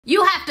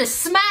You have to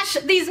smash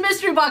these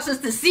mystery boxes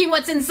to see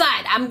what's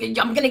inside. I'm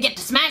gonna get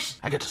to smash.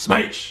 I get to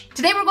smash.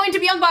 Today we're going to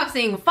be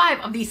unboxing 5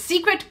 of these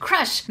Secret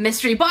Crush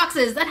mystery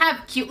boxes that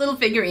have cute little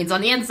figurines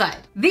on the inside.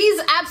 These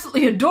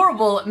absolutely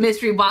adorable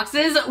mystery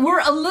boxes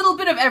were a little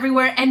bit of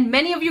everywhere, and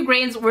many of you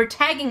grains were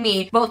tagging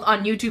me both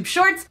on YouTube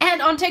Shorts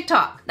and on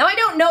TikTok. Now I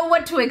don't know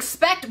what to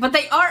expect, but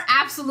they are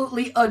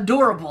absolutely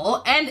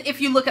adorable, and if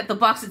you look at the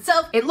box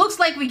itself, it looks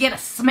like we get a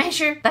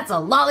smasher, that's a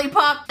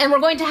lollipop, and we're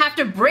going to have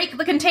to break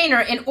the container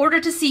in order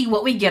to see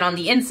what we get on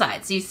the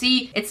inside. So you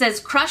see, it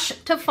says crush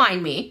to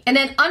find me, and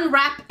then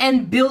unwrap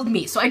and build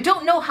me. So I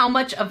don't know how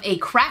much of a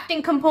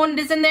crafting component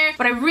is in there,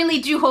 but I really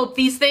do hope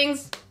these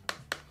things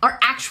are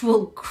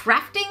actual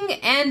crafting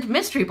and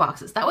mystery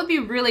boxes. That would be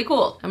really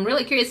cool. I'm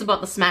really curious about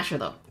the smasher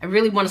though. I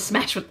really want to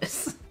smash with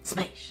this.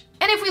 Smash.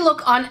 And if we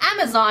look on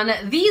Amazon,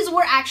 these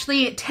were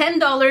actually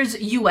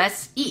 $10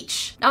 US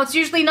each. Now it's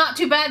usually not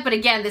too bad, but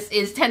again, this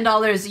is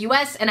 $10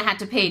 US and I had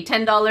to pay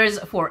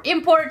 $10 for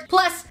import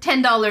plus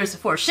 $10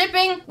 for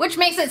shipping, which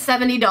makes it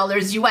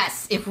 $70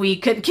 US. If we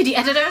could, kitty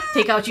editor,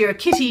 take out your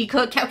kitty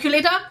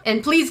calculator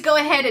and please go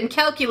ahead and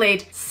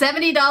calculate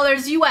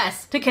 $70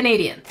 US to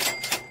Canadian.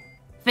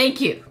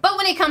 Thank you. But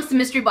when it comes to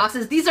mystery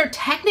boxes, these are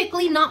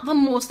technically not the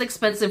most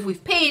expensive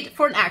we've paid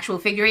for an actual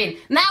figurine.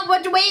 Now,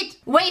 but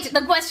wait,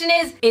 the question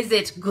is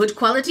it good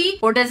quality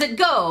or does it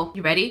go?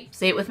 You ready?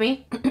 Say it with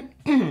me.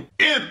 In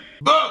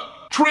the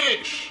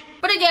trash.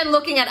 But again,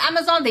 looking at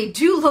Amazon, they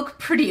do look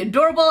pretty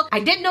adorable.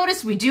 I did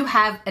notice we do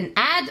have an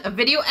ad, a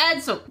video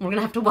ad, so we're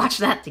gonna have to watch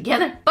that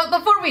together. But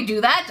before we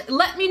do that,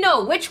 let me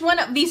know which one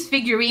of these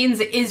figurines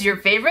is your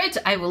favorite.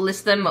 I will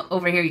list them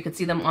over here. You can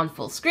see them on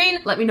full screen.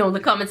 Let me know in the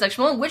comment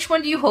section below, which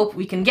one do you hope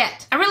we can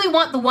get? I really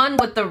want the one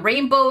with the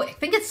rainbow, I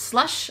think it's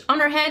slush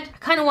on her head. I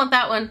kind of want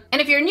that one. And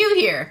if you're new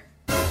here,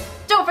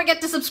 don't forget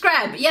to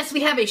subscribe. Yes,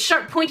 we have a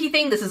sharp pointy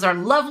thing. This is our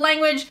love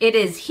language. It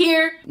is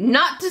here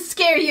not to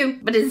scare you,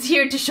 but it's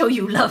here to show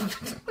you love.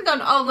 Click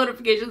on all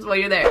notifications while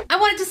you're there. I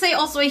wanted to say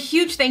also a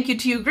huge thank you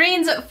to you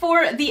grains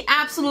for the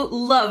absolute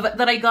love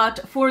that I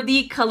got for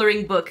the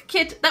coloring book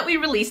kit that we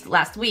released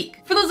last week.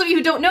 For those of you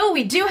who don't know,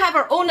 we do have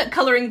our own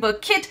coloring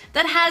book kit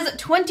that has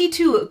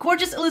 22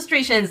 gorgeous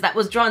illustrations that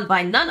was drawn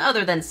by none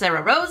other than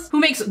Sarah Rose, who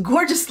makes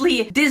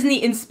gorgeously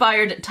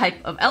Disney-inspired type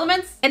of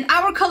elements. And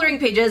our coloring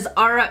pages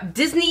are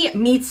Disney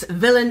meets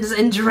villains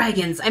and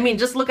dragons. I mean,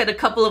 just look at a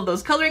couple of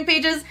those coloring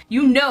pages,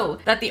 you know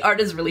that the art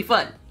is really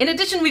fun. In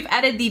addition, we've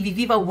added the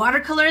Viviva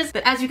watercolors,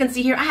 but as you can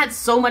see here, I had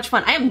so much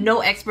fun. I am no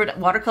expert at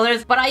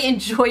watercolors, but I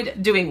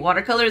enjoyed doing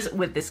watercolors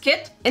with this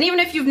kit. And even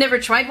if you've never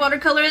tried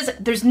watercolors,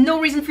 there's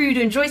no reason for you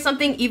to enjoy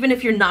something even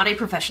if you're not a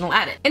professional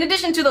at it. In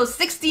addition to those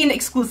 16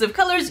 exclusive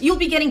colors, you'll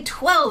be getting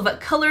 12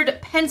 colored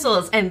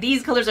pencils, and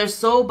these colors are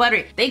so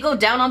buttery. They go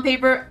down on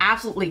paper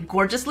absolutely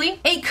gorgeously.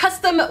 A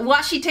custom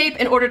washi tape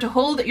in order to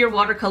hold your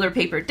watercolor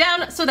paper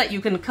down so that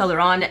you can color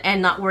on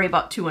and not worry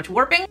about too much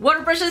warping.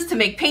 Water brushes to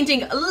make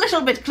painting a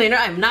little bit cleaner.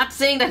 I'm not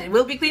saying that it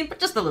will be clean, but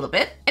just a little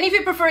bit. And if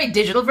you prefer a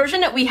digital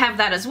version, we have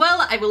that as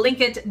well. I will link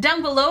it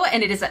down below,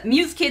 and it is at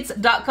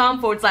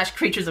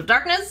musekits.com/creatures of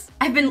darkness.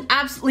 I've been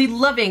absolutely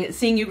loving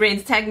seeing you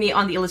grains tag me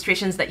on the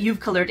illustrations that you've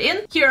colored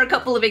in. Here are a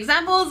couple of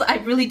examples. I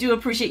really do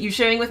appreciate you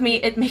sharing with me.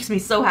 It makes me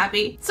so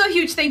happy. So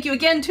huge thank you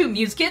again to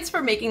Muse Kits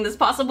for making this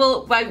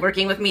possible by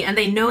working with me, and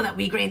they know that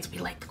we grains, we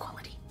like the quality.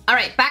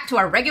 Alright, back to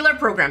our regular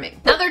programming.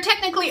 Now there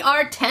technically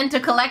are 10 to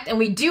collect, and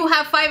we do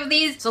have 5 of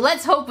these, so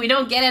let's hope we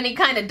don't get any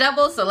kind of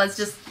double. So let's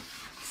just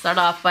start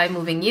off by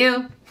moving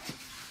you,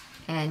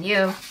 and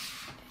you.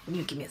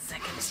 You give me a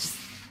second,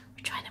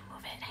 we're trying to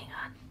move it, hang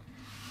on.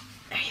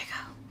 There you go.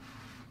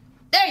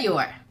 There you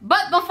are.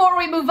 But before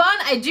we move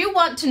on, I do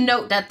want to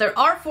note that there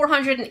are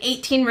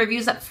 418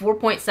 reviews at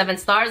 4.7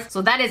 stars,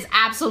 so that is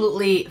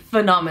absolutely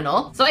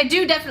phenomenal. So I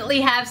do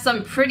definitely have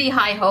some pretty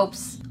high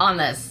hopes on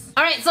this.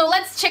 Alright, so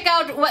let's check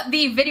out what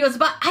the video is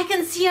about. I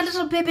can see a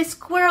little baby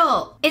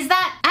squirrel. Is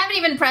that? I haven't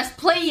even pressed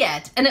play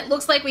yet, and it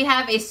looks like we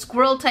have a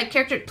squirrel type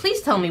character.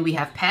 Please tell me we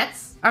have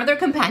pets. Are there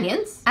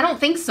companions? I don't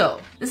think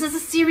so. This is a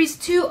series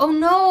 2. Oh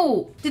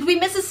no! Did we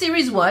miss a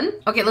series 1?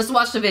 Okay, let's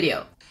watch the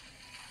video.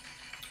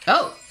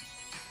 Oh.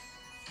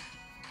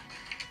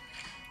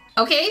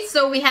 Okay,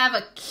 so we have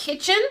a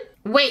kitchen.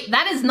 Wait,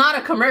 that is not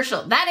a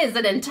commercial. That is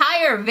an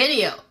entire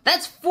video.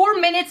 That's 4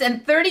 minutes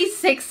and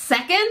 36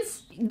 seconds?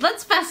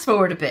 Let's fast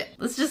forward a bit.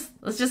 Let's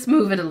just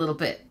move it a little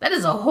bit. That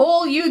is a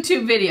whole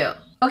YouTube video.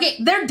 Okay,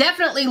 they're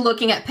definitely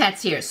looking at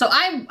pets here. So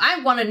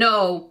I want to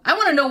know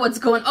what's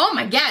going. Oh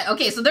my god.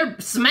 Okay, so they're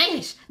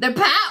smashed. They're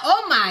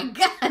oh my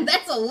god.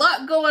 That's a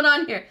lot going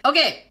on here.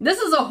 Okay, this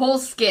is a whole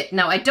skit.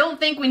 Now, I don't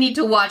think we need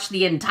to watch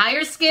the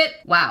entire skit.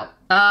 Wow.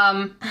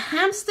 A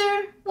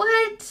hamster?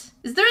 What?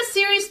 Is there a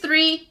series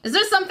 3? Is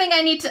there something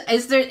I need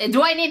to,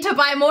 do I need to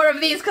buy more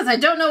of these? Because I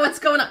don't know what's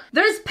going on.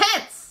 There's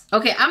pets.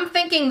 Okay, I'm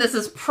thinking this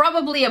is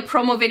probably a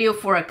promo video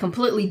for a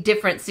completely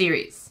different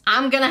series.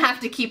 I'm gonna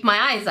have to keep my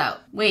eyes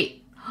out.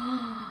 Wait.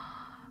 Oh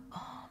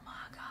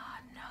my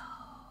god, no.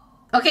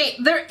 Okay,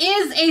 there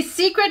is a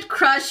Secret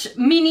Crush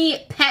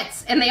mini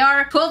pets, and they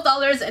are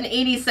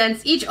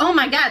 $12.80 each. Oh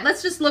my god,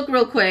 let's just look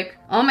real quick.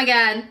 Oh my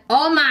god.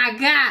 Oh my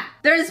god.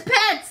 There's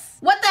pets!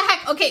 What the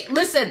heck? Okay,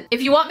 listen,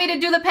 if you want me to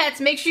do the pets,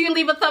 make sure you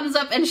leave a thumbs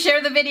up and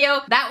share the video.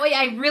 That way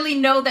I really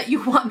know that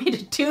you want me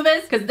to do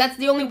this, because that's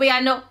the only way I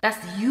know. That's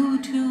the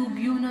YouTube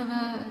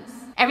universe.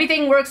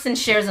 Everything works in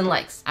shares and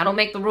likes. I don't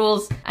make the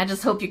rules. I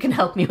just hope you can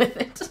help me with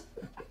it.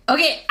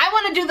 Okay, I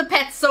want to do the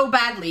pets so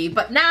badly,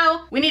 but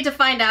now we need to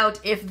find out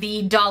if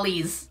the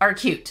dollies are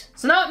cute.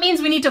 So now it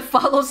means we need to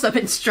follow some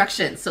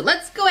instructions. So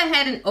let's go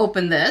ahead and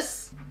open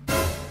this.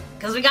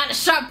 Because we got a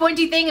sharp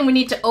pointy thing and we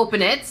need to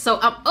open it. So,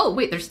 oh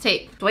wait, there's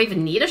tape. Do I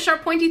even need a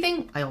sharp pointy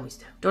thing? I always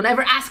do. Don't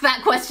ever ask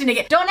that question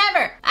again. Don't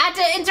ever! I had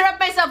to interrupt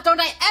myself.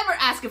 Don't I ever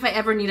ask if I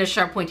ever need a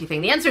sharp pointy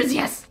thing. The answer is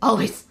yes,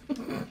 always.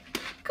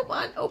 Come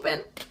on,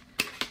 open.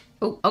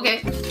 Oh,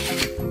 okay.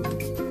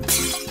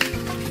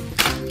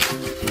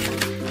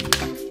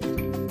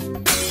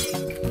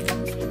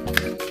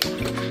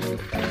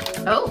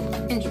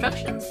 Oh,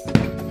 instructions.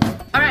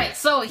 All right,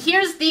 so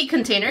here's the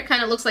container.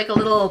 Kind of looks like a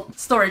little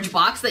storage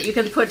box that you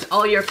can put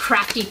all your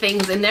crafty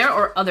things in there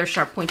or other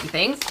sharp pointy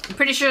things. I'm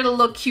pretty sure it'll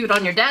look cute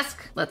on your desk.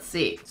 Let's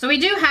see. So we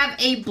do have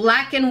a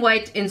black and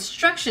white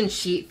instruction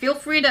sheet. Feel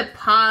free to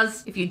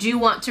pause if you do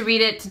want to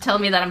read it to tell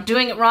me that I'm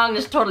doing it wrong.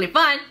 It's totally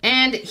fine.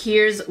 And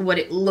here's what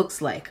it looks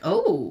like.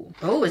 Oh,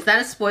 is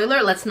that a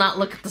spoiler? Let's not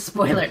look at the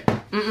spoiler.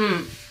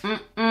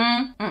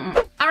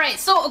 All right,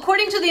 so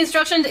according to the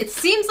instructions, it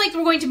seems like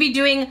we're going to be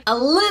doing a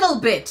little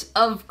bit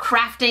of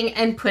crafting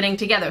and putting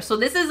together. So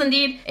this is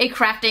indeed a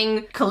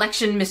crafting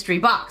collection mystery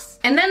box.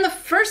 And then the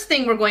first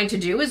thing we're going to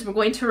do is we're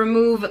going to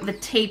remove the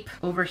tape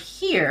over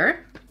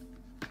here.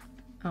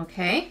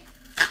 Okay.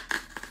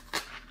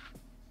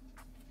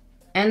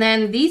 And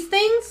then these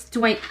things,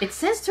 it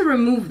says to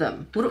remove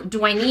them. What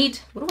do I need?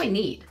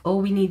 Oh,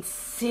 we need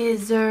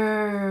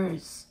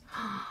scissors.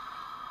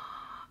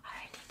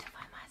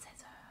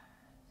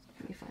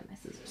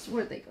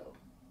 Where'd they go?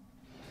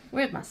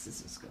 Where'd my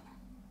scissors go?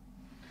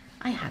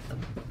 I had them.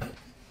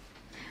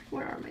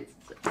 Where are my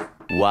scissors?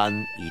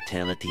 One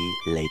eternity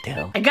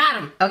later. I got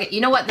them! Okay,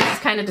 you know what? This is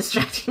kind of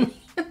distracting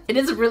me. It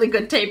is a really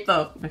good tape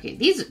though. Okay,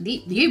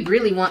 you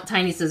really want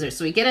tiny scissors.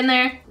 So we get in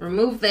there,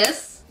 remove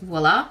this,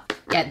 voila.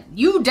 Yeah,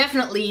 you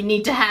definitely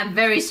need to have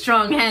very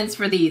strong hands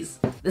for these.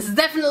 This is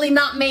definitely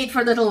not made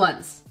for little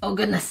ones. Oh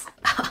goodness.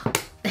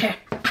 There.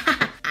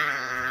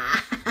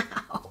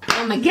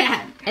 Oh my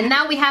god. And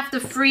now we have to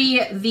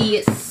free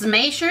the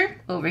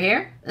smasher over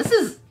here. This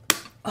is,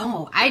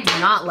 oh, I do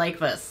not like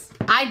this.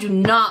 I do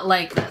not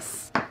like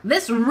this.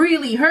 This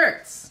really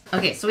hurts.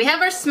 Okay, so we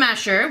have our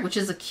smasher, which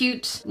is a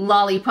cute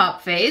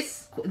lollipop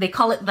face. They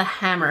call it the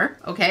hammer,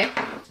 okay?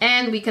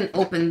 And we can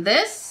open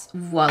this,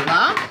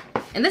 voila.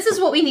 And this is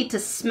what we need to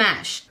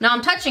smash. Now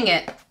I'm touching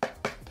it.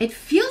 It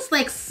feels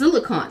like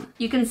silicone.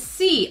 You can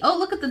see, oh,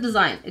 look at the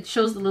design. It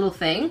shows the little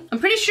thing. I'm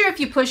pretty sure if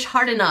you push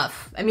hard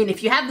enough, I mean,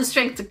 if you have the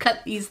strength to cut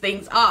these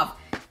things off,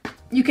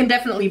 you can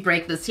definitely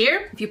break this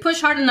here. If you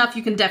push hard enough,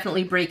 you can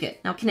definitely break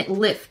it. Now, can it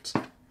lift?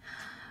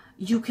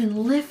 You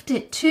can lift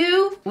it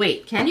too?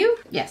 Wait, can you?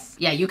 Yes.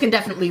 Yeah, you can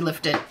definitely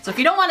lift it. So if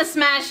you don't want to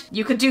smash,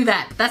 you could do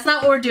that. That's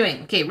not what we're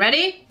doing. Okay,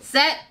 ready,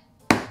 set.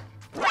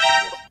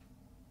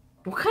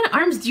 What kind of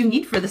arms do you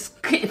need for this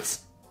kit?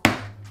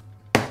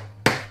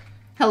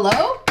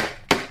 Hello?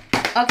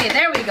 Okay,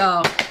 there we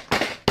go.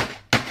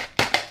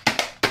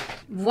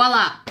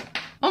 Voila.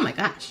 Oh my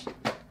gosh.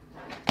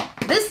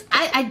 This,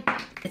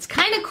 it's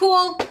kind of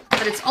cool,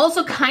 but it's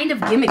also kind of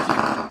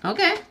gimmicky.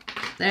 Okay,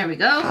 there we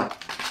go.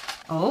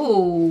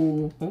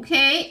 Oh,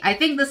 okay. I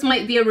think this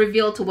might be a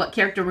reveal to what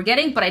character we're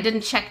getting, but I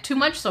didn't check too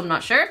much, so I'm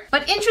not sure.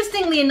 But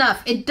interestingly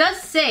enough, it does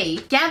say,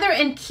 gather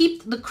and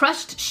keep the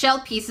crushed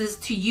shell pieces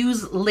to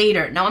use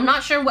later. Now, I'm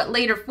not sure what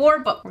later for,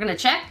 but we're gonna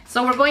check.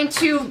 So we're going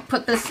to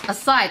put this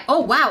aside.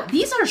 Oh, wow,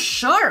 these are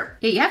sharp.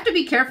 Yeah, you have to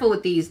be careful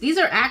with these. These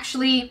are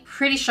actually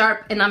pretty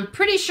sharp, and I'm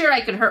pretty sure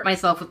I could hurt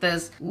myself with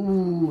this.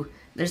 Ooh.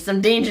 There's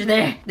some danger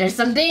there. There's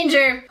some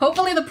danger.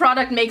 Hopefully the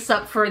product makes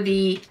up for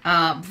the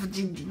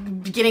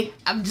beginning.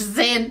 I'm just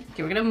saying.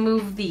 Okay, we're gonna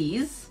move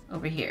these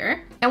over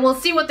here and we'll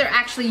see what they're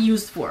actually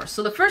used for.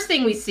 So the first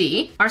thing we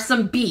see are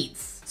some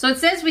beads. So it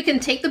says we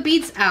can take the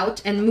beads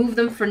out and move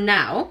them for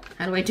now.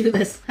 How do I do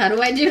this? How do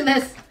I do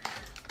this?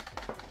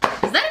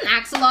 Is that an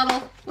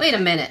axolotl? Wait a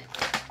minute.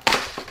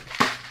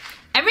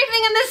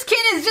 Everything in this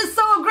kit is just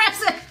so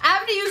aggressive. I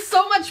have to use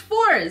so much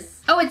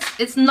force. Oh,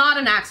 it's not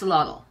an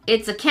axolotl.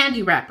 It's a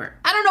candy wrapper.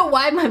 I don't know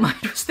why my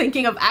mind was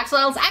thinking of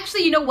axolotls.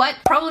 Actually, you know what?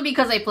 Probably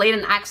because I played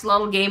an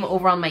axolotl game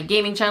over on my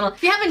gaming channel.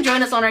 If you haven't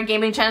joined us on our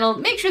gaming channel,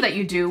 make sure that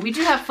you do. We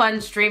do have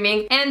fun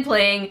streaming and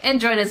playing, and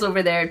join us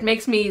over there. It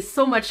makes me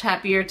so much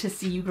happier to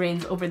see you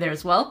grains over there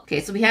as well.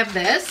 Okay, so we have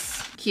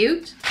this.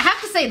 Cute. I have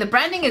to say, the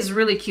branding is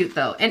really cute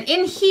though. And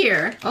in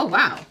here, oh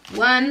wow.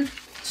 1,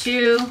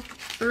 2,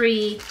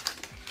 3,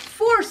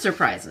 4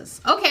 surprises.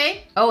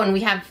 Okay. Oh, and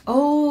we have,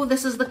 oh,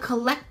 this is the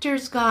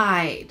collector's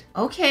guide.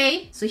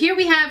 Okay. So here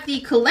we have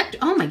the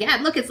oh my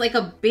God, look, it's like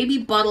a baby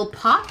bottle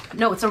pop.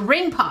 No, it's a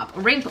ring pop.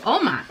 Oh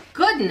my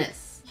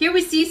goodness. Here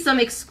we see some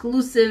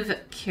exclusive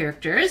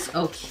characters.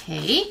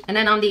 Okay. And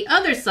then on the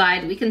other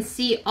side, we can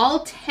see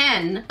all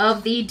 10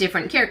 of the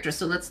different characters.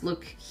 So let's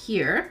look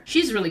here.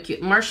 She's really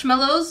cute.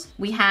 Marshmallows.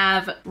 We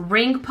have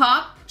Ring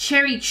Pop.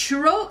 Cherry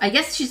Churro. I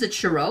guess she's a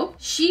churro.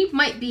 She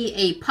might be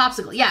a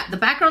popsicle. Yeah, the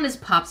background is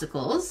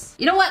popsicles.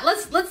 You know what?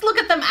 Let's look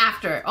at them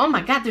after. Oh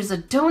my god, there's a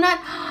donut.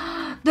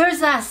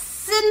 There's a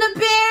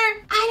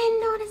Cinnabear.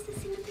 I didn't notice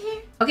the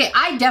Cinnabear. Okay,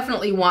 I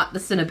definitely want the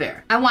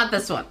Cinnabear. I want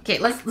this one. Okay,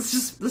 let's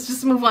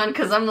just move on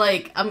because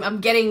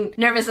I'm getting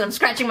nervous and I'm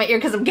scratching my ear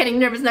because I'm getting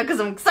nervous now because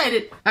I'm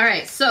excited. All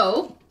right,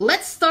 so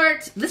let's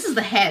start. This is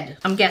the head,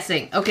 I'm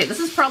guessing. Okay, this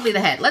is probably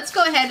the head. Let's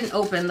go ahead and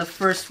open the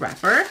first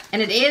wrapper.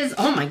 And it is,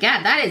 oh my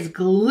god, that is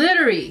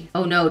glittery.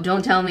 Oh no,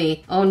 don't tell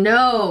me. Oh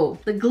no,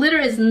 the glitter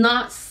is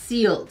not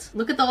sealed.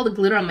 Look at all the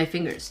glitter on my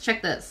fingers.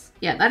 Check this.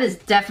 Yeah, that is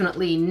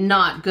definitely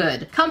not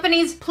good.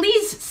 Companies,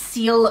 please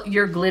seal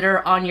your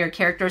glitter on your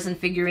characters and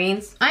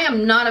figurines. I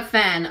am not a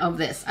fan of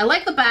this. I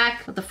like the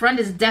back, but the front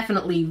is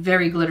definitely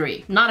very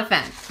glittery. Not a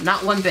fan,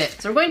 not one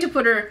bit. So we're going to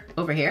put her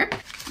over here.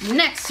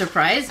 Next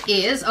surprise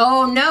is,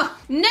 oh no,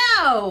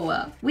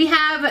 no! We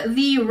have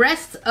the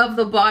rest of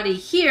the body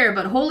here,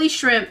 but holy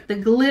shrimp, the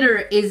glitter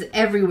is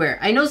everywhere.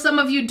 I know some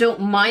of you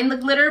don't mind the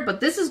glitter, but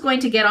this is going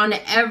to get on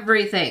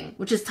everything,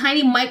 which is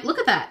tiny look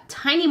at that,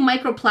 tiny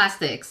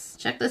microplastics.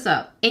 Check this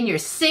out. In your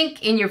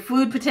sink, in your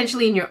food,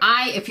 potentially in your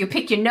eye. If you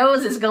pick your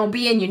nose, it's gonna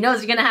be in your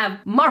nose. You're gonna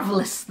have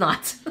marvelous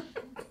snot.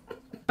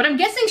 But I'm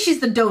guessing she's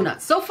the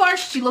donut. So far,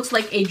 she looks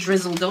like a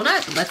drizzle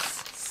donut. Let's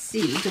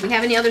see. Do we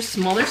have any other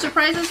smaller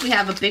surprises? We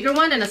have a bigger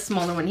one and a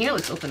smaller one here.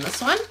 Let's open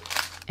this one.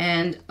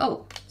 And,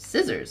 oh,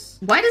 scissors.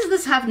 Why does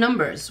this have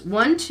numbers?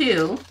 1,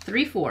 2,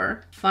 3,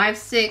 4, 5,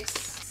 6,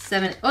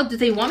 7. Oh, did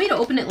they want me to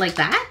open it like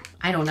that?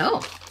 I don't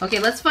know. Okay,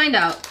 let's find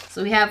out.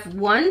 So we have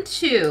 1,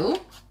 2,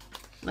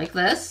 like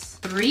this,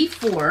 3,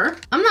 4.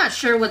 I'm not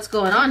sure what's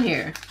going on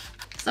here.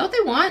 Is that what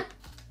they want?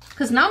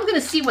 Because now I'm gonna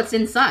see what's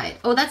inside.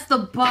 Oh, that's the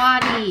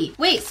body.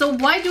 Wait, so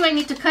why do I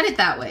need to cut it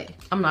that way?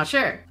 I'm not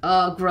sure.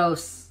 Oh,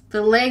 gross.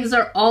 The legs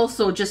are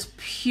also just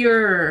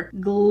pure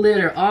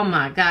glitter. Oh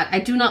my god. I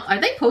do not,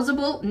 are they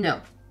posable?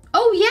 No.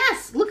 Oh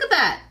yes, look at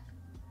that.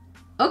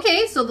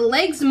 Okay, so the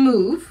legs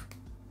move.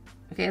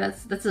 Okay,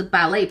 that's a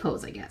ballet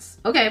pose, I guess.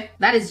 Okay,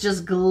 that is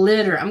just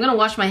glitter. I'm gonna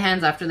wash my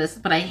hands after this,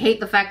 but I hate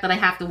the fact that I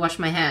have to wash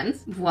my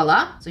hands.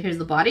 Voila. So here's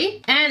the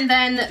body. And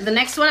then the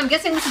next one, I'm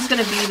guessing this is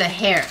gonna be the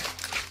hair.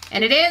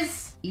 And it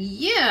is,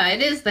 yeah,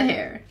 it is the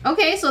hair.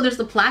 Okay, so there's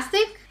the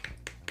plastic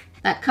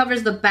that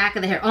covers the back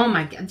of the hair. Oh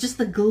my god, just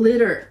the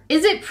glitter.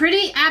 Is it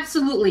pretty?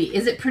 Absolutely.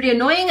 Is it pretty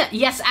annoying?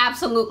 Yes,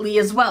 absolutely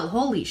as well.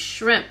 Holy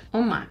shrimp.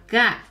 Oh my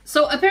god.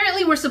 So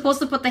apparently we're supposed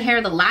to put the hair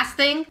the last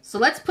thing. So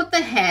let's put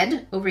the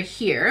head over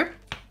here.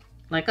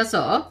 Like I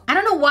saw. I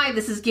don't know why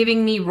this is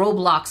giving me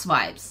Roblox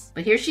vibes.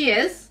 But here she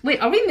is.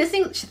 Wait, are we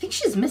missing? I think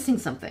she's missing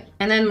something.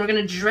 And then we're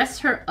gonna dress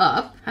her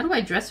up. How do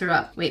I dress her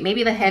up? Wait,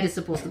 maybe the head is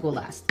supposed to go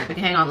last. Okay,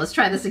 hang on, let's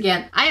try this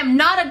again. I am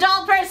not a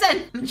doll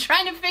person. I'm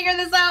trying to figure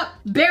this out.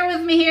 Bear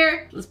with me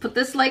here. Let's put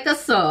this like I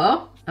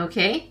saw.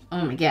 Okay.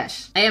 Oh my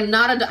gosh.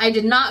 I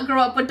did not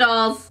grow up with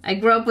dolls. I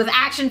grew up with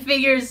action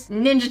figures,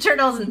 Ninja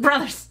Turtles, and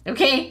brothers.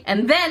 Okay?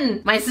 And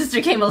then my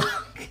sister came along.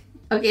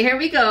 Okay, here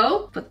we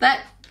go. Put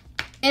that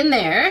in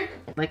there,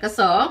 like I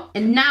saw.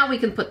 And now we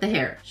can put the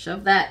hair.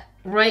 Shove that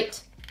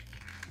right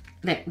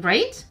there,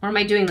 right? Or am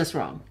I doing this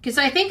wrong? Okay,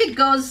 so I think it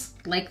goes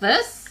like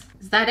this.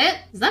 Is that it?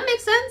 Does that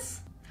make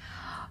sense?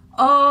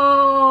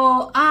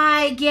 Oh,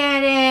 I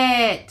get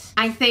it.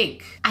 I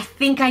think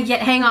I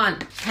get, hang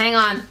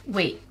on.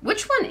 Wait,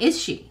 which one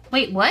is she?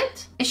 Wait,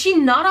 what? Is she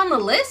not on the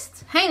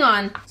list? Hang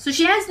on. So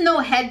she has no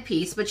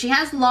headpiece, but she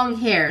has long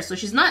hair. So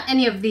she's not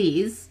any of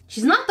these.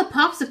 She's not the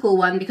popsicle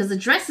one because the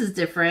dress is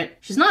different.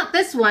 She's not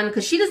this one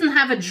because she doesn't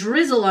have a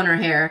drizzle on her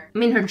hair. I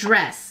mean her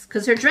dress,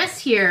 because her dress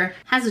here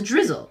has a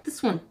drizzle.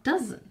 This one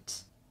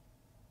doesn't.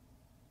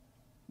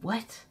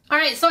 What? All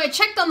right, so I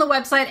checked on the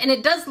website and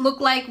it does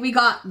look like we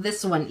got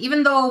this one,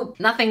 even though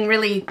nothing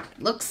really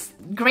looks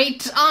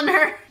great on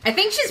her. I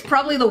think she's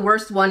probably the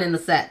worst one in the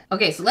set.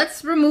 Okay, so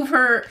let's remove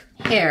her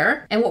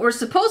hair. And what we're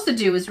supposed to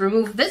do is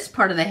remove this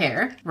part of the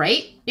hair,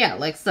 right? Yeah,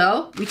 like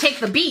so. We take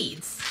the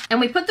beads and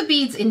we put the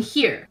beads in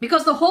here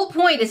because the whole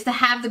point is to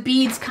have the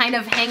beads kind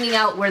of hanging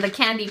out where the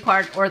candy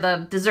part or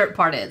the dessert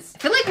part is. I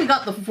feel like we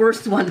got the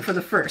worst one for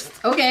the first.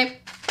 Okay,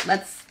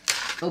 let's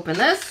open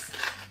this.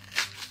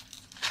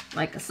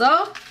 Like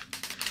so.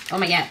 Oh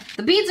my god.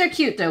 The beads are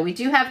cute though. We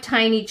do have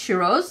tiny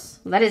churros.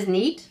 That is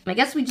neat. I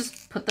guess we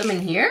just put them in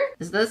here.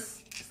 Is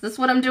this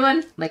what I'm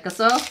doing? Like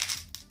so?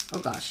 Oh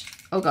gosh.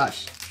 Oh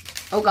gosh.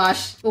 Oh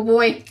gosh. Oh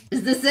boy.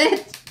 Is this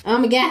it? Oh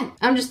my god.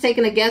 I'm just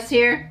taking a guess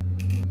here.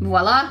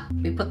 Voila.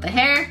 We put the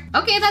hair.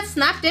 Okay, that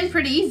snapped in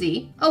pretty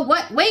easy. Oh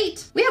what?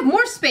 Wait. We have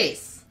more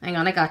space. Hang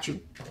on, I got you.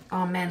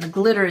 Oh man, the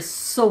glitter is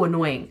so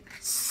annoying.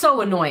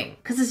 So annoying.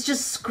 Because it's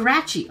just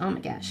scratchy. Oh my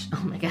gosh.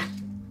 Oh my god.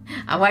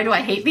 Why do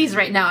I hate these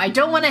right now? I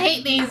don't want to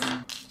hate these.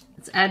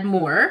 Let's add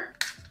more.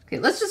 Okay,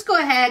 let's just go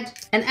ahead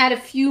and add a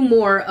few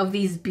more of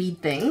these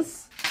bead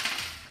things.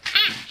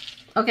 Ah!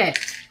 Okay.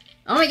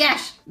 Oh my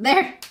gosh.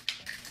 There.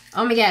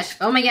 Oh my gosh.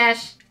 Oh my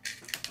gosh.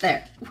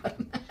 There. What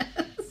a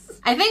mess.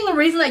 I think the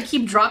reason I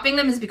keep dropping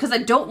them is because I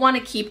don't want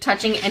to keep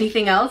touching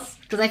anything else.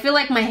 Because I feel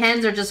like my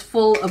hands are just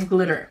full of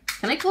glitter.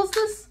 Can I close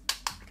this?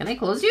 Can I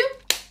close you?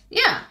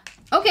 Yeah.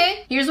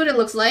 Okay, here's what it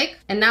looks like.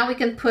 And now we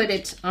can put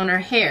it on our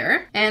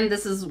hair. And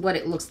this is what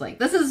it looks like.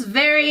 This is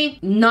very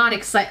not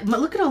exciting. But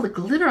look at all the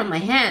glitter on my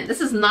hand.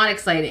 This is not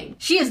exciting.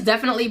 She is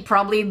definitely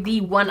probably the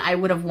one I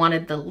would have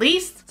wanted the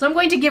least. So I'm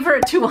going to give her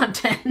a 2 on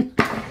 10.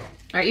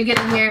 All right, you get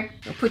in here.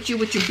 I'll put you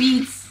with your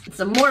beads. And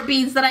some more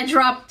beads that I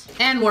dropped.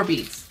 And more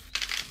beads.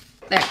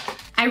 There.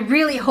 I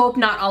really hope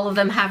not all of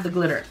them have the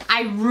glitter.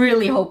 I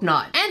really hope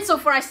not. And so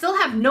far, I still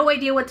have no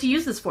idea what to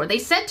use this for. They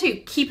said to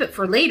keep it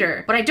for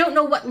later, but I don't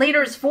know what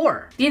later is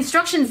for. The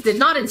instructions did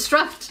not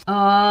instruct.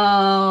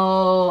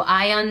 Oh,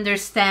 I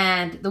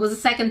understand. There was a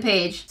second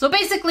page. So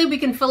basically, we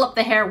can fill up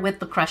the hair with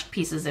the crushed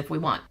pieces if we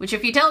want, which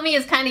if you tell me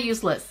is kind of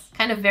useless.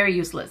 Kind of very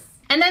useless.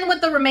 And then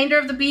with the remainder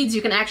of the beads,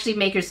 you can actually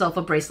make yourself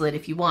a bracelet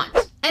if you want.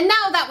 And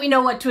now that we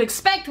know what to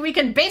expect, we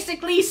can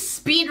basically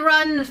speed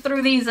run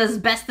through these as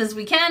best as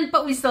we can,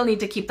 but we still need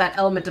to keep that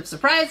element of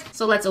surprise.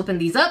 So let's open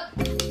these up.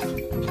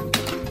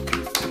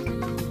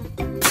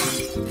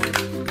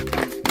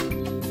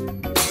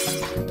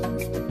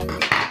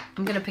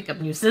 I'm gonna pick up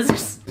new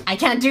scissors. I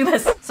can't do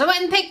this. So I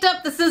went and picked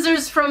up the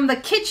scissors from the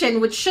kitchen,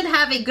 which should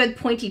have a good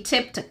pointy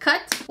tip to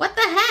cut. What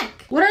the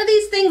heck? What are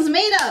these things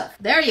made of?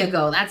 There you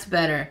go, that's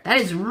better. That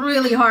is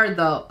really hard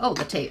though. Oh,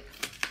 the tape.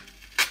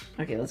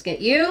 Okay, let's get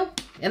you.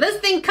 Yeah,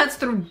 this thing cuts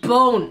through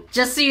bone.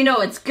 Just so you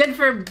know, it's good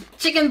for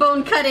chicken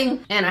bone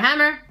cutting. And a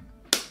hammer.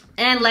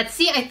 And let's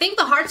see, I think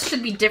the hearts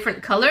should be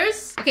different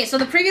colors. Okay, so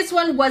the previous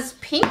one was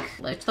pink.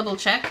 Let's double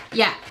check.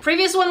 Yeah,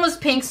 previous one was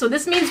pink, so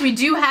this means we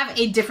do have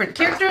a different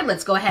character.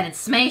 Let's go ahead and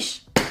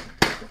smash.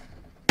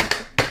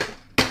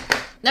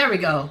 There we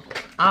go.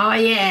 Oh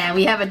yeah,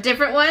 we have a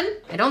different one.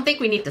 I don't think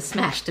we need to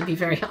smash, to be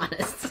very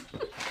honest.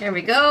 There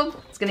we go.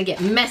 It's gonna get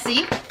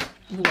messy.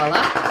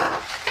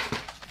 Voila.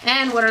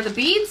 And what are the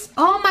beads?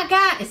 Oh my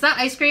god, is that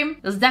ice cream?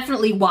 It was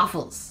definitely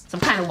waffles. Some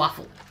kind of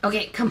waffle.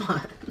 Okay, come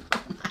on.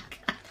 Oh my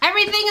god.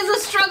 Everything is a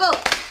struggle.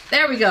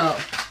 There we go.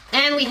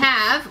 And we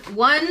have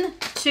 1,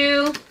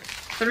 2,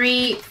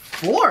 3,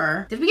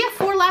 4. Did we get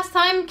 4 last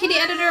time, Kitty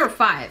Editor, or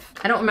 5?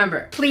 I don't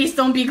remember. Please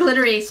don't be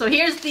glittery. So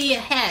here's the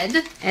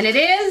head, and it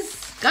is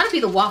gotta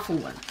be the waffle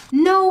one.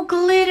 No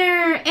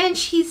glitter, and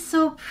she's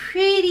so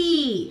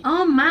pretty.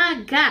 Oh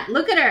my god,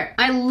 look at her.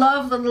 I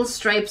love the little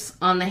stripes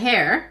on the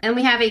hair, and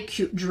we have a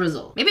cute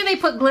drizzle. Maybe they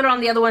put glitter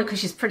on the other one because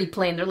she's pretty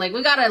plain. They're like,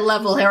 we gotta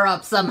level her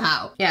up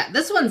somehow. Yeah,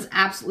 this one's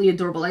absolutely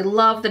adorable. I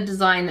love the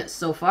design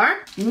so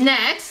far.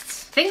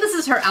 Next, I think this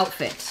is her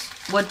outfit.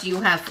 What do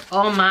you have?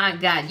 Oh my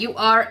god, you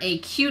are a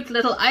cute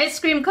little ice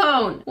cream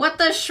cone. What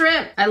the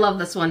shrimp? I love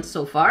this one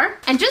so far.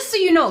 And just so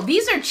you know,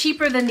 these are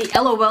cheaper than the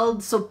LOL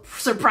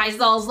surprise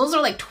dolls. Those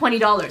are like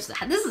 $20.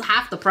 This is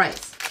half the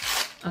price.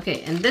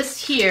 Okay, and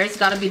this here has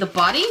got to be the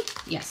body.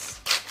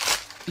 Yes.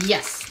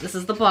 Yes, this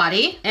is the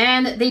body.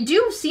 And they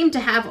do seem to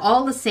have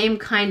all the same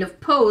kind of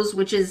pose,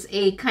 which is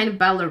a kind of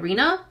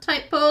ballerina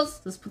type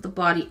pose. Let's put the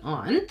body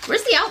on.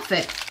 Where's the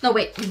outfit? No,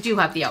 wait, we do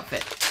have the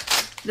outfit.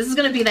 This is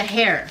gonna be the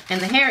hair. And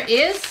the hair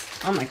is,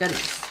 oh my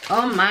goodness.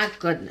 Oh my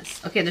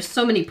goodness. Okay, there's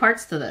so many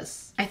parts to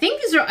this. I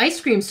think these are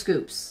ice cream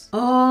scoops.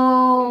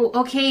 Oh,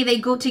 okay, they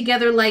go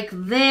together like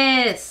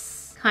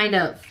this. Kind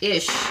of,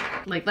 ish.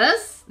 Like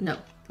this? No,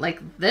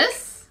 like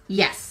this?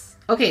 Yes.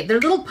 Okay,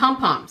 they're little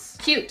pom-poms.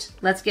 Cute.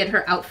 Let's get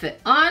her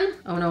outfit on.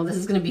 Oh no, this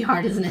is gonna be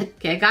hard, isn't it?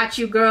 Okay, I got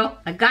you, girl.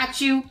 I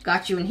got you.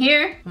 Got you in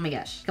here. Oh my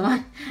gosh, come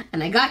on.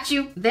 And I got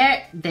you.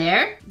 There,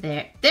 there,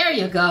 there. There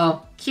you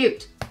go.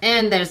 Cute.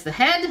 And there's the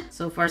head.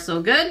 So far,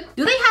 so good.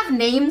 Do they have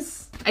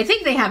names? I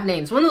think they have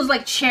names. One was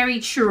like Cherry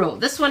Churro.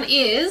 This one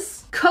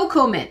is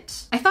Cocoa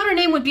Mint. I thought her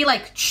name would be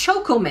like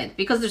Choco Mint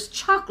because there's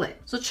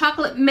chocolate. So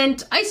chocolate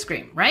mint ice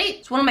cream, right?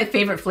 It's one of my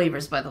favorite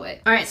flavors, by the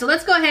way. All right, so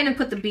let's go ahead and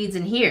put the beads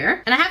in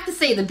here. And I have to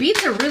say, the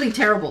beads are really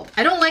terrible.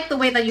 I don't like the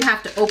way that you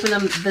have to open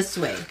them this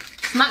way.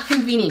 It's not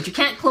convenient. You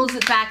can't close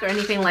it back or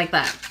anything like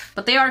that.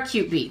 But they are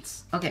cute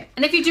beads. Okay,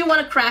 and if you do want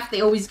to craft,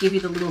 they always give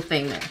you the little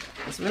thing there.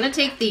 So I'm gonna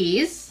take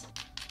these.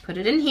 Put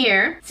it in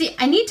here. See,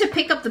 I need to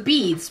pick up the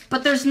beads,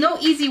 but there's no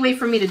easy way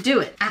for me to do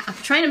it. I'm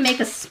trying to make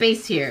a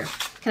space here.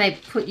 Can I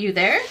put you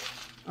there?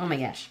 Oh my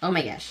gosh. Oh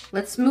my gosh.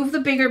 Let's move the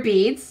bigger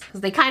beads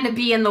because they kind of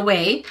be in the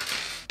way.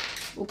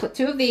 We'll put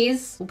 2 of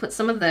these. We'll put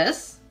some of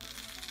this.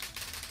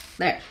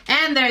 There.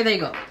 And there they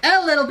go.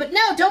 A little bit.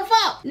 No, don't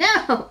fall.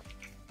 No.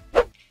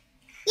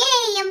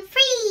 Yay, I'm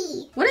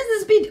free! What is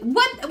this bead?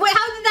 What? Wait,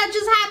 how did that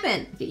just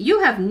happen? You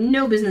have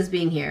no business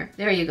being here.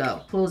 There you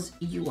go. Close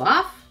you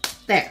off.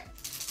 There.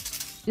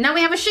 Now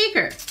we have a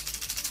shaker.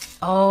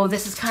 Oh,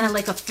 this is kind of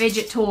like a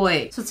fidget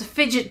toy. So it's a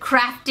fidget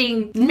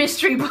crafting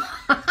mystery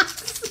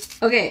box.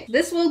 Okay,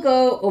 this will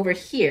go over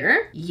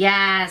here.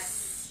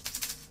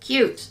 Yes.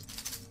 Cute.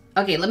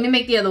 Okay, let me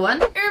make the other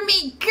one. Oh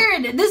my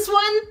god, this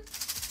one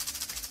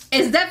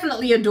is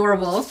definitely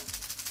adorable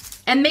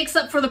and makes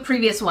up for the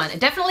previous one. It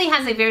definitely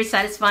has a very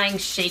satisfying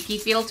shaky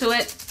feel to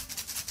it.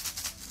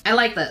 I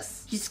like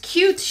this. She's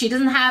cute. She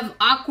doesn't have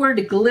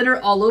awkward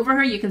glitter all over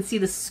her. You can see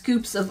the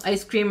scoops of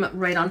ice cream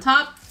right on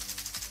top.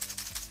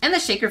 And the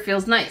shaker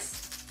feels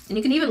nice. And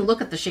you can even look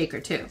at the shaker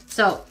too.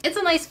 So it's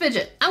a nice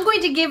fidget. I'm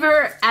going to give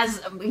her,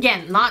 as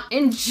again, not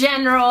in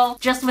general,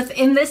 just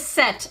within this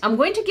set, I'm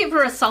going to give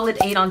her a solid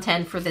 8 on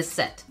 10 for this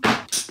set.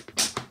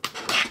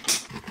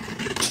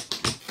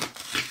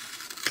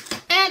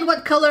 And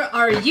what color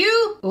are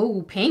you?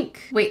 Oh,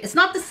 pink. Wait, it's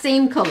not the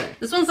same color.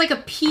 This one's like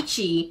a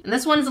peachy, and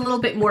this one's a little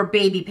bit more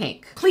baby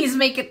pink. Please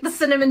make it the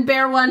cinnamon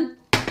bear one.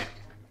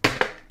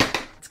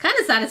 It's kind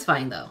of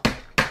satisfying though.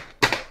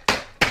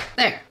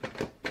 There.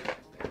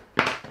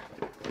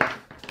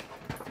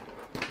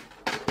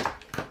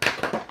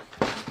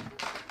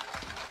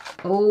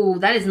 Oh,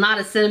 that is not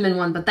a cinnamon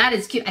one, but that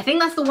is cute. I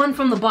think that's the one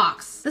from the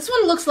box. This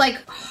one looks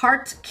like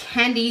heart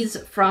candies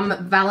from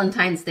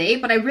Valentine's Day,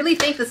 but I really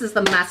think this is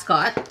the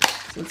mascot.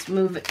 So let's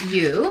move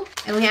you.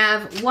 And we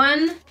have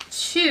 1,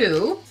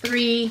 2,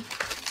 3,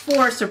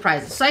 4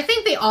 surprises. So I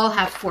think they all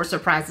have 4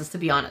 surprises, to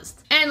be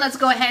honest. And let's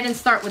go ahead and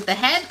start with the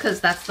head,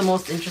 because that's the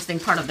most interesting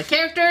part of the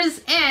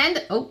characters.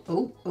 And,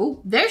 oh,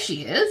 there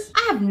she is.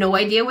 I have no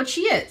idea what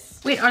she is.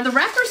 Wait, are the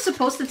wrappers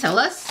supposed to tell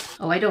us?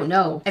 Oh, I don't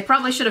know. I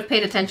probably should have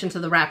paid attention to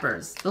the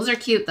wrappers. Those are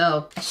cute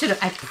though.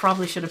 I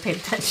probably should have paid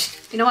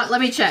attention. You know what?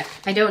 Let me check.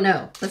 I don't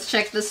know. Let's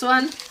check this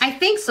one. I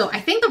think so. I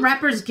think the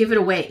wrappers give it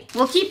away.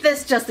 We'll keep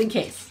this just in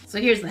case. So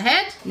here's the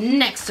head.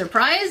 Next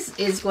surprise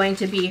is going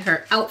to be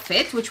her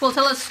outfit, which will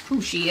tell us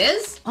who she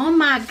is. Oh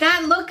my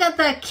God, look at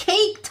the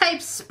cake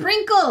type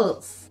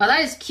sprinkles. Oh,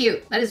 that is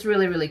cute. That is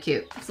really, really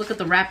cute. Let's look at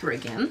the wrapper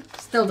again.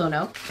 Still don't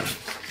know.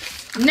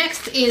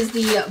 Next is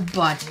the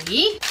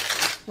body.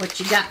 What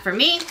you got for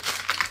me?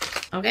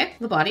 Okay,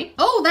 the body.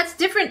 Oh, that's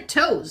different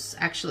toes,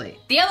 actually.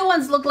 The other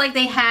ones look like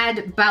they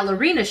had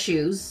ballerina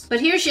shoes,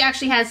 but here she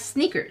actually has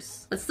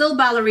sneakers, but still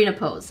ballerina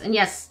pose. And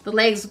yes, the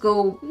legs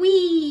go,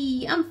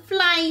 wee, I'm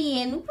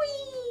flying,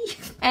 wee.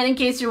 And in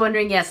case you're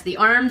wondering, yes, the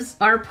arms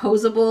are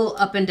posable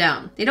up and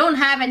down. They don't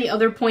have any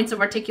other points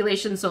of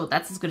articulation, so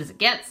that's as good as it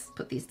gets.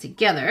 Put these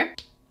together.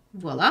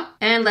 Voila.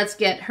 And let's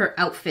get her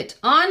outfit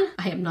on.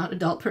 I am not a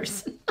doll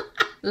person.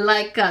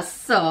 Like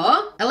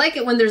so. I like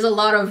it when there's a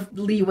lot of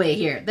leeway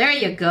here. There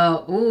you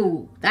go.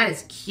 Ooh, that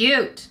is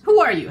cute.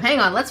 Who are you? Hang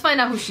on, let's find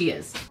out who she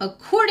is.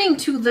 According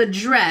to the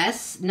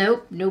dress,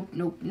 nope.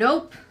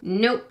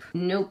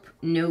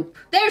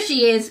 There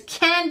she is,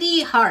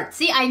 Candy Heart.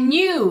 See, I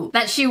knew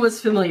that she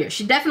was familiar.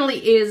 She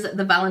definitely is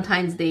the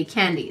Valentine's Day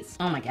candies.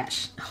 Oh my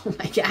gosh. Oh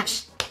my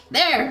gosh.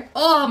 There.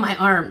 Oh, my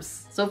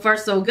arms. So far,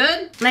 so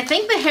good. And I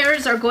think the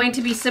hairs are going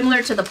to be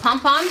similar to the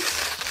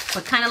pom-poms,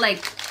 but kind of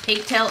like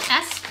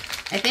pigtail-esque.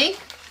 I think.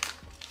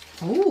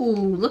 Ooh,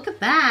 look at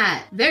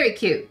that. Very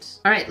cute.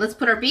 All right, let's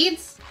put our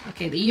beads.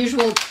 Okay, the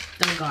usual,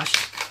 oh gosh.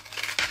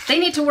 They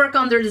need to work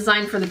on their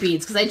design for the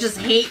beads because I just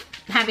hate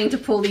having to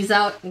pull these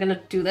out. I'm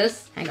gonna do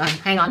this. Hang on.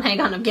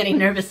 I'm getting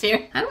nervous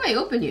here. How do I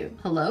open you?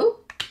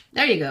 Hello?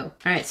 There you go.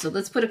 All right, so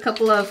let's put a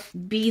couple of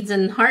beads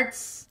and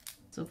hearts.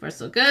 So far,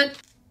 so good.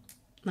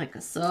 Like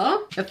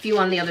so. A few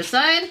on the other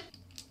side.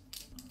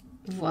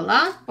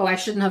 Voila. Oh, I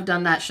shouldn't have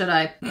done that, should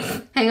I?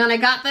 Hang on, I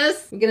got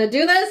this. I'm gonna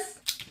do this.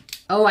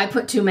 Oh, I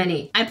put too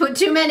many. Oh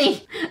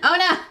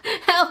no,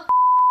 help.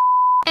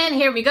 And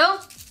here we go.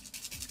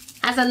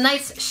 Has a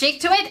nice shake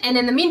to it. And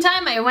in the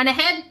meantime, I went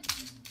ahead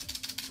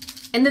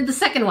and did the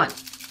second one.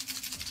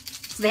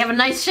 So they have a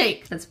nice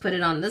shake. Let's put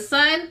it on this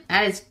side.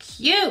 That is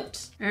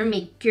cute.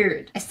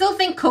 Good. I still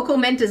think Cocoa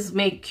Mint is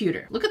made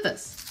cuter. Look at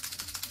this.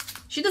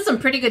 She did some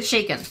pretty good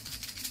shaking.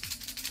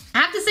 I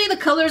have to say the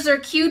colors are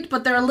cute,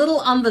 but they're a little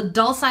on the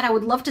dull side. I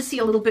would love to see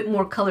a little bit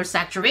more color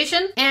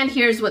saturation. And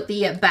here's what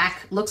the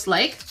back looks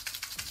like.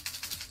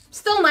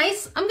 Still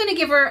nice. I'm gonna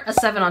give her a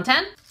 7 on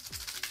 10.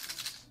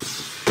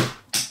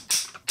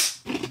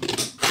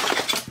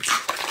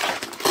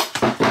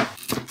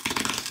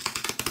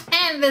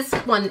 And this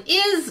one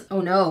is,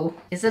 oh no,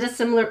 is it a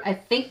similar, I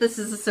think this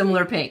is a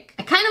similar pink.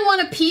 I kind of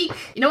want to peek.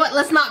 You know what,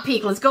 let's not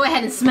peek. Let's go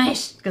ahead and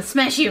smash. Gonna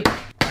smash you.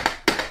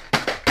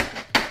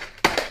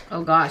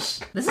 Oh gosh,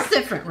 this is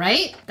different,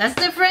 right? That's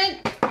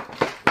different.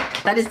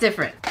 That is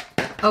different.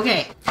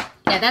 Okay.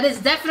 Yeah, that is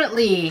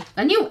definitely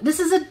a new, this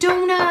is a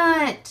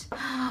donut.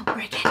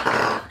 We're getting a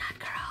donut,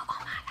 girl. Oh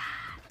my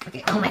God.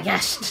 Okay, oh my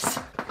gosh. Just,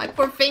 my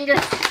poor fingers.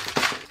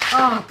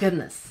 Oh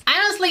goodness. I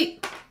honestly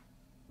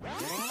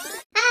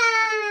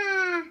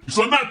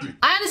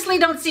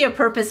don't see a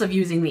purpose of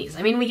using these.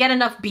 I mean, we get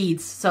enough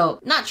beads, so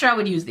not sure I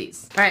would use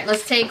these. All right,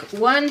 let's take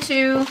 1,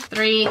 2,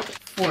 3,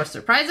 4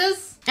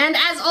 surprises. And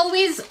as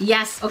always,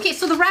 yes. Okay,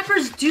 so the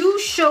wrappers do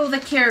show the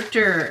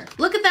character.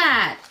 Look at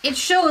that. It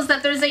shows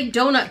that there's a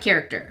donut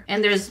character.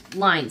 And there's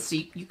lines, so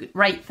you could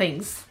write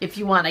things if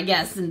you want, I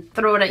guess, and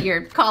throw it at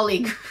your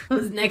colleague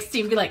who's next to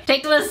you and be like,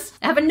 take this,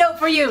 I have a note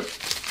for you.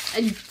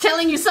 I'm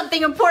telling you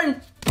something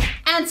important.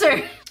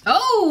 Answer.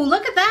 Oh,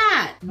 look at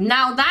that.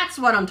 Now that's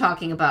what I'm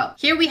talking about.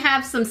 Here we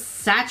have some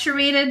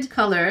saturated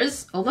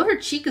colors, although her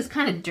cheek is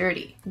kind of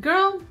dirty.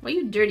 Girl, why are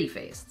you dirty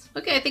faced?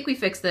 Okay, I think we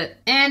fixed it.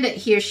 And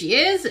here she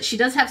is. She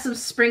does have some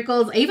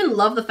sprinkles. I even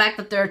love the fact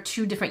that there are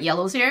 2 different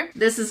yellows here.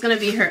 This is gonna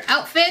be her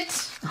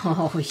outfit.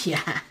 Oh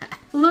yeah.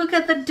 Look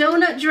at the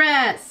donut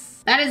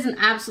dress. That is an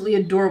absolutely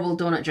adorable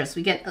donut dress.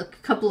 We get a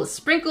couple of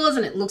sprinkles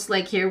and it looks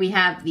like here we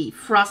have the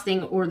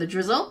frosting or the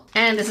drizzle.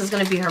 And this is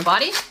gonna be her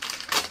body.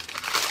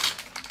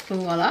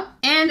 Voila.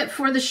 And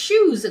for the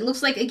shoes, it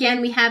looks like, again,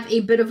 we have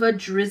a bit of a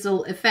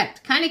drizzle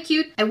effect. Kind of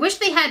cute. I wish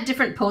they had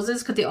different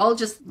poses because they all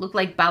just look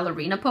like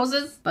ballerina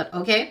poses. But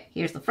okay,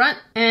 here's the front.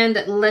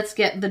 And let's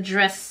get the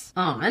dress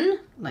on,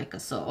 like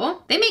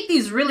so. They make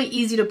these really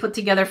easy to put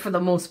together for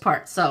the most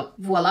part. So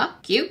voila,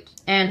 cute.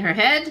 And her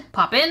head,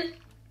 pop in.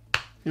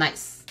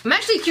 Nice. I'm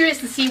actually curious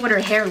to see what her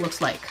hair looks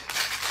like.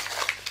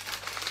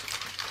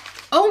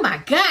 Oh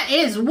my God, it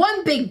is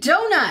one big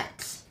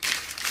donut.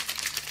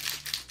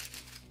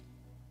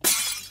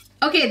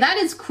 Okay, that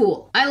is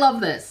cool. I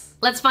love this.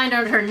 Let's find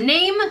out her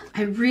name.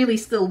 I really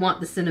still want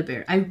the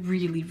Cinnabear. I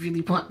really,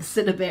 really want the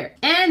Cinnabear.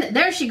 And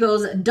there she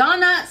goes,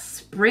 Donna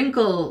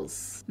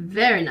Sprinkles.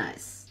 Very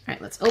nice. All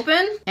right, let's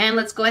open. And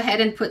let's go ahead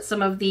and put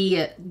some of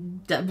the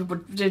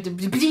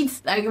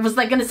beads. I was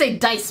like gonna say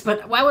dice,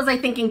 but why was I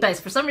thinking dice?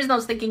 For some reason I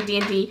was thinking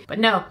D&D, but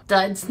no,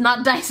 it's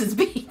not dice, it's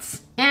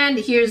beads. And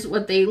here's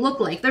what they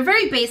look like. They're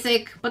very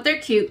basic, but they're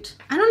cute.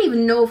 I don't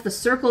even know if the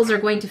circles are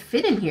going to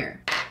fit in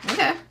here.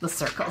 Okay, the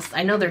circles.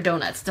 I know they're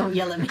donuts. Don't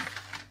yell at me.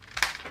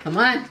 Come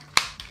on.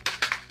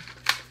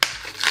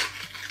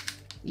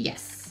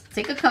 Yes.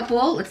 Take a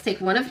couple. Let's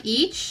take one of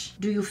each.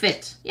 Do you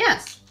fit?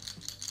 Yes.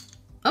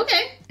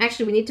 Okay.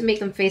 Actually, we need to make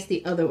them face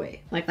the other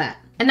way, like that.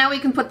 And now we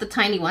can put the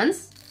tiny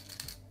ones.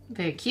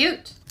 Very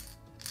cute.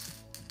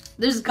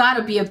 There's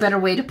gotta be a better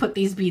way to put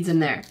these beads in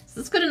there. Is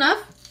this good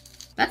enough?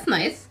 That's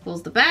nice.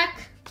 Close the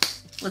back.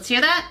 Let's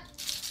hear that.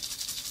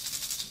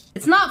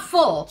 It's not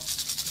full,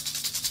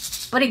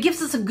 but it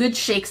gives us a good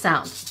shake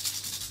sound.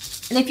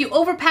 And if you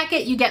overpack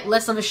it, you get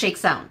less of a shake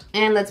sound.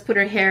 And let's put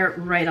her hair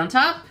right on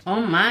top.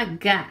 Oh my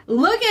God.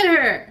 Look at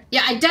her.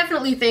 Yeah, I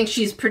definitely think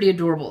she's pretty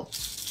adorable.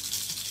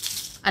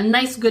 A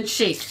nice good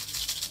shake.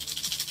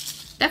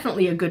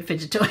 Definitely a good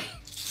fidget toy.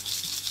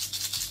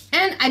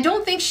 And I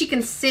don't think she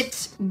can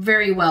sit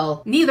very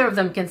well. Neither of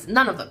them can,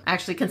 none of them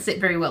actually can sit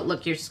very well.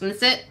 Look, you're just gonna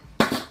sit.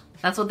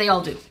 That's what they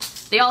all do.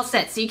 They all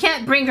sit. So you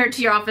can't bring her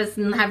to your office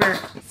and have her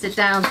sit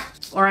down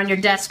or on your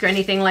desk or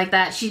anything like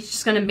that. She's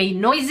just gonna be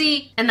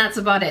noisy and that's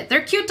about it.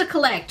 They're cute to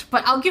collect,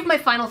 but I'll give my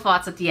final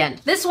thoughts at the end.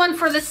 This one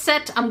for this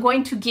set, I'm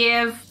going to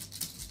give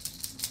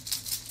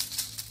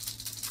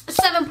a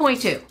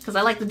 7.2 because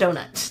I like the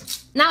donut.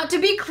 Now,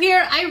 to be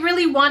clear, I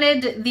really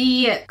wanted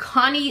the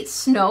Connie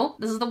Snow.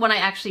 This is the one I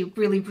actually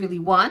really, really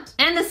want.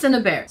 And the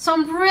Cinnabear. So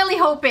I'm really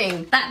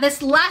hoping that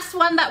this last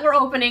one that we're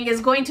opening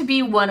is going to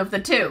be one of the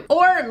 2.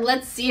 Or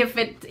let's see if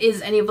it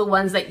is any of the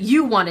ones that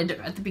you wanted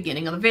at the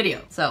beginning of the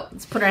video. So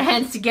let's put our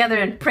hands together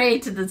and pray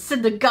to the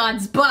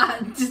Cinnabods.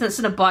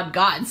 Cinnabod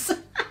gods.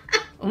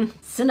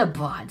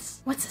 Cinnabods.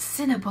 What's a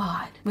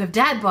Cinnabod? We have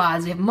dad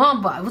bods, we have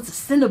mom bod. What's a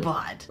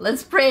Cinnabod?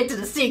 Let's pray to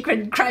the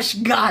secret crush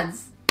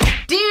gods.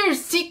 Dear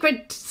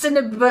secret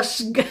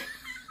Cinnabush,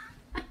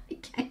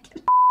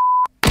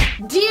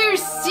 dear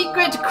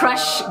secret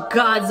crush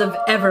gods of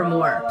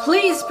Evermore,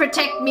 please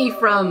protect me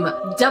from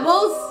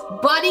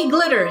doubles, body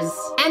glitters,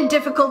 and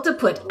difficult to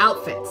put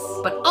outfits.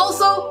 But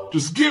also,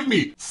 Just give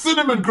me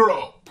Cinnamon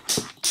Girl.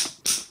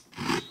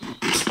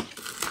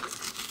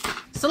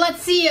 so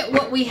let's see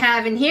what we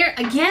have in here.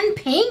 Again,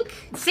 pink?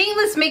 Seeing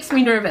this makes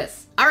me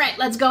nervous. All right,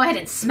 let's go ahead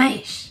and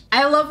smash.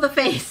 I love the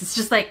face. It's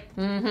just like,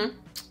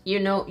 You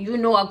know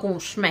I'm gonna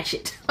smash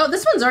it. Oh,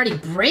 this one's already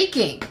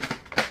breaking.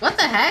 What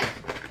the heck?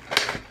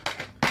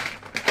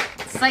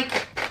 It's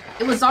like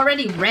it was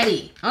already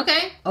ready.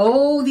 Okay.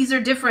 Oh, these are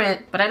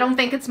different, but I don't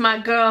think it's my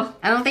girl.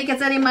 I don't think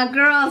it's any of my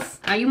girls.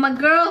 Are you my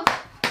girl?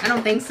 I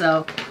don't think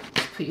so.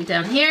 Put you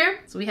down here.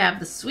 So we have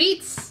the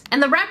sweets.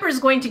 And the wrapper is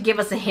going to give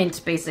us a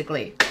hint,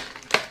 basically.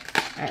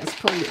 All right, let's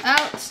pull you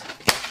out.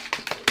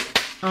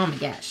 Oh my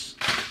gosh.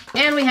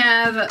 And we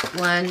have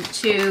 1,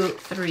 2,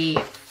 3,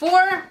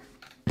 4.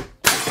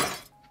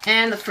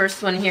 And the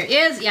first one here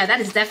is, yeah, that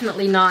is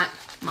definitely not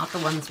the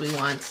ones we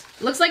want.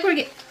 Looks like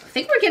I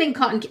think we're getting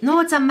cotton.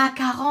 No, it's a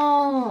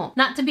macaron.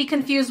 Not to be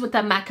confused with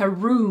a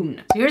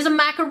macaroon. Here's a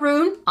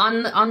macaroon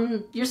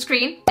on your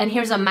screen, and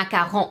here's a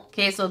macaron.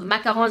 Okay, so the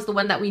macaron is the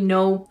one that we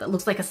know that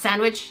looks like a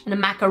sandwich, and a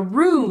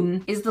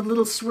macaroon is the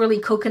little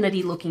swirly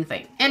coconutty looking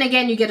thing. And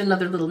again, you get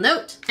another little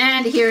note.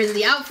 And here is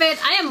the outfit.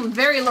 I am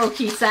very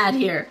low-key sad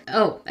here.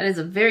 Oh, that is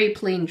a very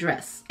plain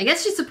dress. I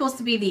guess she's supposed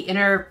to be the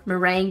inner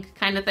meringue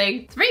kind of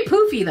thing. It's very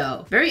poofy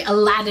though. Very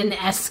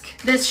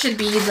Aladdin-esque. This should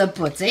be the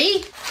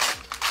booty.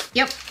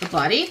 Yep, the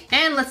body.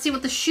 And let's see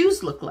what the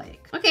shoes look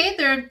like. Okay,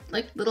 they're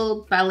like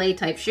little ballet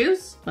type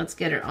shoes. Let's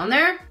get her on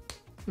there.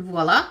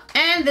 Voila.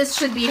 And this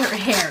should be her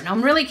hair. Now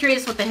I'm really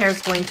curious what the hair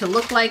is going to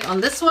look like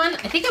on this one.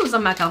 I think it was a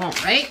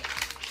macaron, right?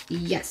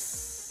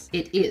 Yes,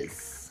 it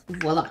is.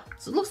 Voila.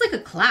 So it looks like a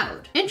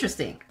cloud.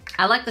 Interesting.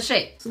 I like the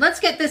shape. So let's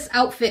get this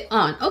outfit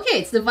on. Okay,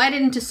 it's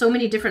divided into so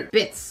many different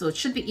bits, so it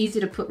should be easy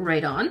to put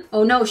right on.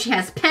 Oh no, she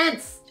has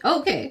pants.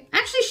 Okay.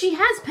 Actually, she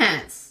has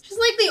pants. She's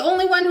like the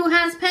only one who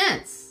has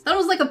pants. Thought it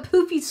was like a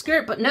poofy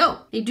skirt, but no.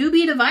 They do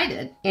be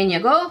divided. In you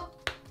go.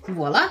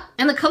 Voila.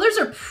 And the colors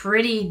are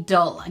pretty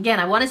dull.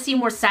 Again, I want to see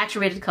more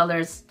saturated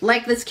colors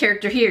like this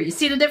character here. You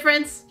see the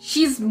difference?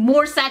 She's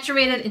more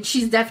saturated and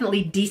she's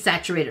definitely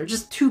desaturated.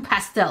 Just too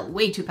pastel,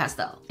 way too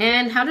pastel.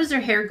 And how does her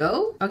hair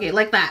go? Okay,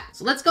 like that.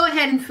 So let's go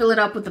ahead and fill it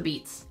up with the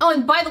beads. Oh,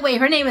 and by the way,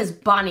 her name is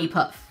Bonnie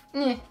Puff.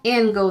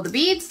 In go the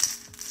beads.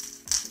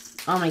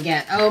 Oh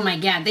my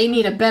god, they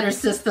need a better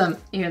system.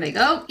 Here they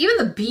go. Even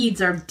the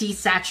beads are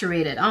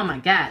desaturated. Oh my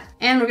god.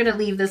 And we're gonna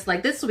leave this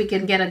like this so we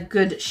can get a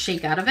good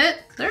shake out of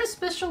it. Is there a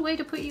special way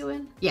to put you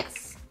in?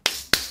 Yes.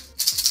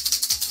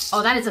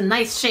 Oh, that is a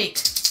nice shake.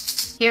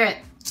 Hear it.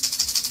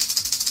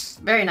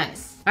 Very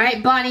nice. All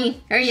right,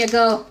 Bonnie, here you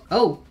go.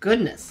 Oh,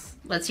 goodness.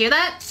 Let's hear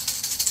that.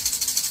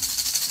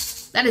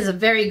 That is a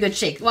very good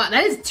shake. Wow,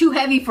 that is too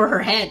heavy for her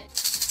head.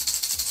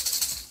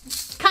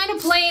 Kind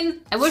of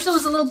plain. I wish there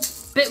was a little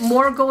bit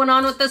more going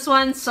on with this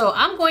one, so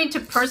I'm going to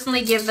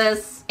personally give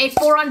this a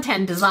 4 on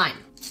 10 design.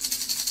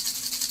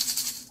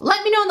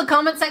 Let me know in the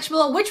comment section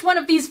below which one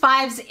of these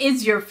 5s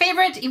is your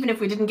favorite, even if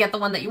we didn't get the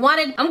one that you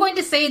wanted. I'm going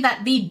to say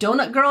that the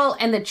Donut Girl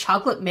and the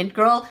Chocolate Mint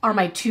Girl are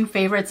my 2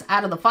 favorites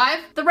out of the 5.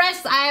 The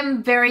rest I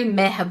am very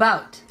meh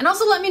about. And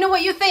also let me know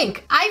what you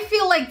think. I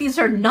feel like these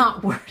are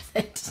not worth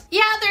it.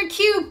 Yeah, they're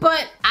cute,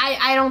 but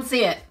I don't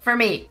see it for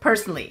me,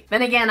 personally.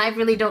 Then again, I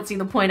really don't see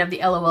the point of the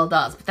LOL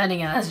dolls, but then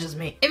again, that's just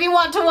me. If you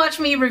want to watch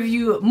me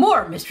review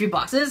more mystery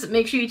boxes,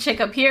 make sure you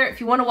check up here.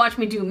 If you want to watch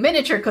me do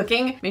miniature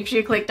cooking, make sure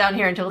you click down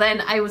here. Until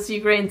then, I will see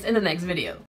you grains in the next video.